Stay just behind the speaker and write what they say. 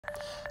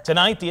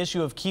Tonight, the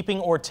issue of keeping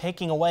or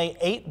taking away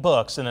 8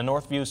 books in the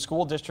Northview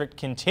School District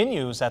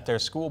continues at their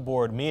school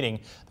board meeting.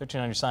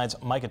 13 on your side's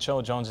Micah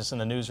Cho joins us in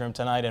the newsroom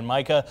tonight. And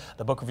Micah,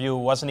 the book review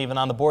wasn't even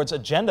on the board's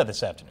agenda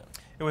this afternoon.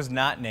 It was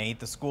not, Nate.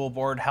 The school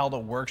board held a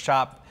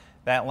workshop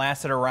that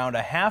lasted around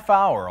a half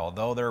hour.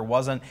 Although there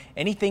wasn't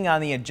anything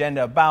on the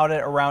agenda about it,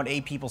 around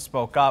 8 people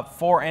spoke up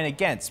for and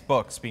against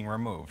books being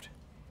removed.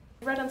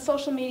 I read on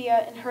social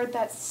media and heard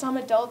that some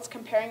adults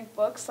comparing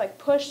books like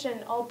Push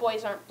and All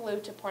Boys Aren't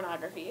Blue to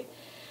pornography.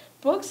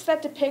 Books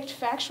that depict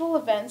factual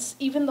events,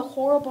 even the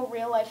horrible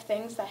real-life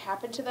things that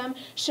happen to them,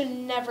 should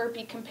never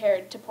be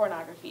compared to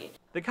pornography.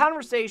 The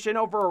conversation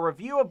over a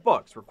review of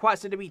books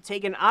requested to be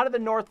taken out of the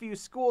Northview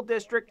School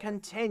District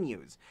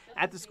continues.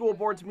 At the school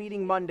board's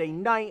meeting Monday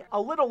night, a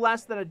little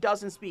less than a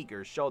dozen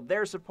speakers showed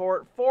their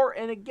support for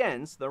and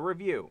against the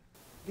review.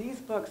 These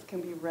books can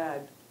be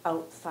read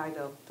outside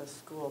of the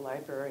school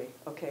library,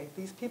 okay?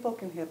 These people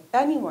can have,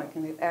 anyone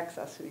can have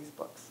access to these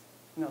books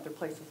in other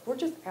places. We're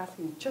just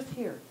asking, just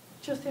here.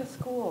 Just at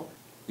school.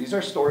 These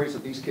are stories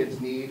that these kids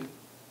need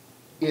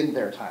in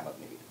their time of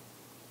need.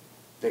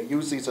 They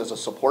use these as a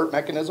support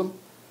mechanism.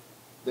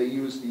 They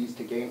use these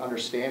to gain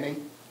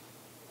understanding.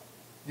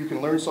 You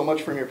can learn so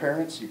much from your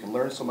parents, you can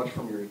learn so much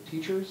from your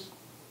teachers,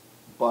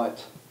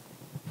 but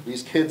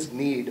these kids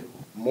need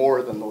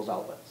more than those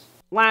outlets.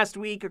 Last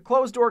week, a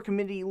closed-door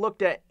committee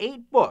looked at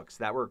 8 books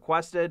that were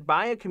requested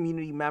by a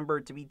community member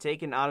to be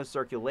taken out of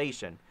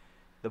circulation.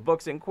 The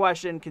books in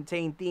question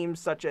contain themes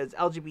such as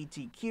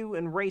LGBTQ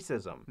and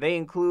racism. They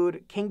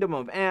include Kingdom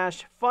of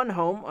Ash, Fun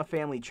Home, a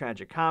family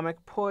tragicomic,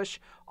 Push,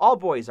 All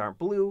Boys Aren't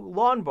Blue,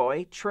 Lawn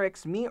Boy,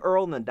 Tricks, Me,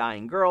 Earl and the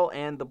Dying Girl,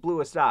 and The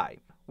Bluest Eye.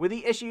 With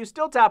the issue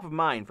still top of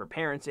mind for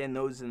parents and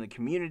those in the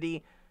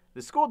community,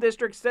 the school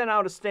district sent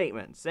out a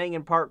statement saying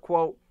in part,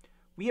 quote,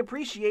 "We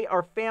appreciate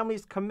our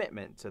families'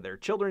 commitment to their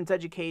children's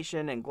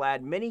education and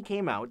glad many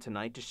came out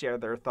tonight to share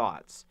their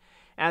thoughts.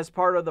 As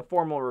part of the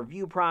formal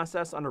review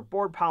process under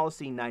Board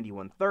Policy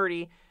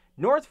 9130,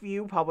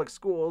 Northview Public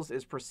Schools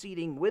is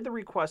proceeding with the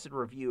requested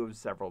review of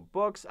several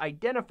books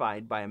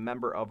identified by a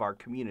member of our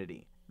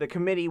community. The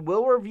committee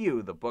will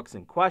review the books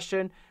in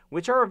question,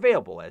 which are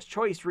available as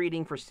choice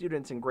reading for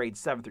students in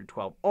grades 7 through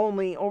 12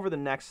 only over the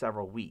next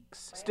several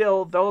weeks.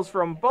 Still, those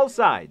from both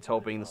sides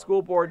hoping the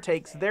school board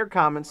takes their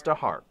comments to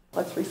heart.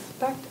 Let's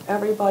respect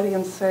everybody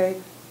and say,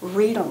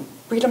 read them.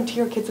 Read them to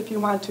your kids if you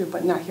want to,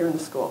 but not here in the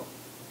school.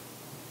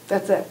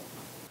 That's it.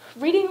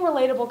 Reading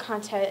relatable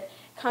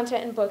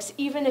content in books,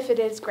 even if it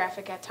is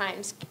graphic at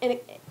times, and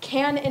it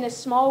can, in a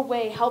small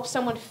way, help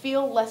someone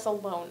feel less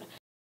alone.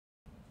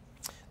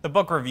 The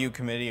book review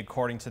committee,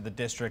 according to the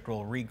district,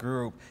 will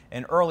regroup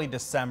in early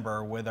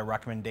December with a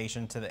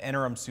recommendation to the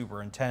interim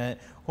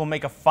superintendent who will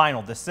make a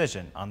final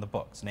decision on the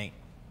books. Nate.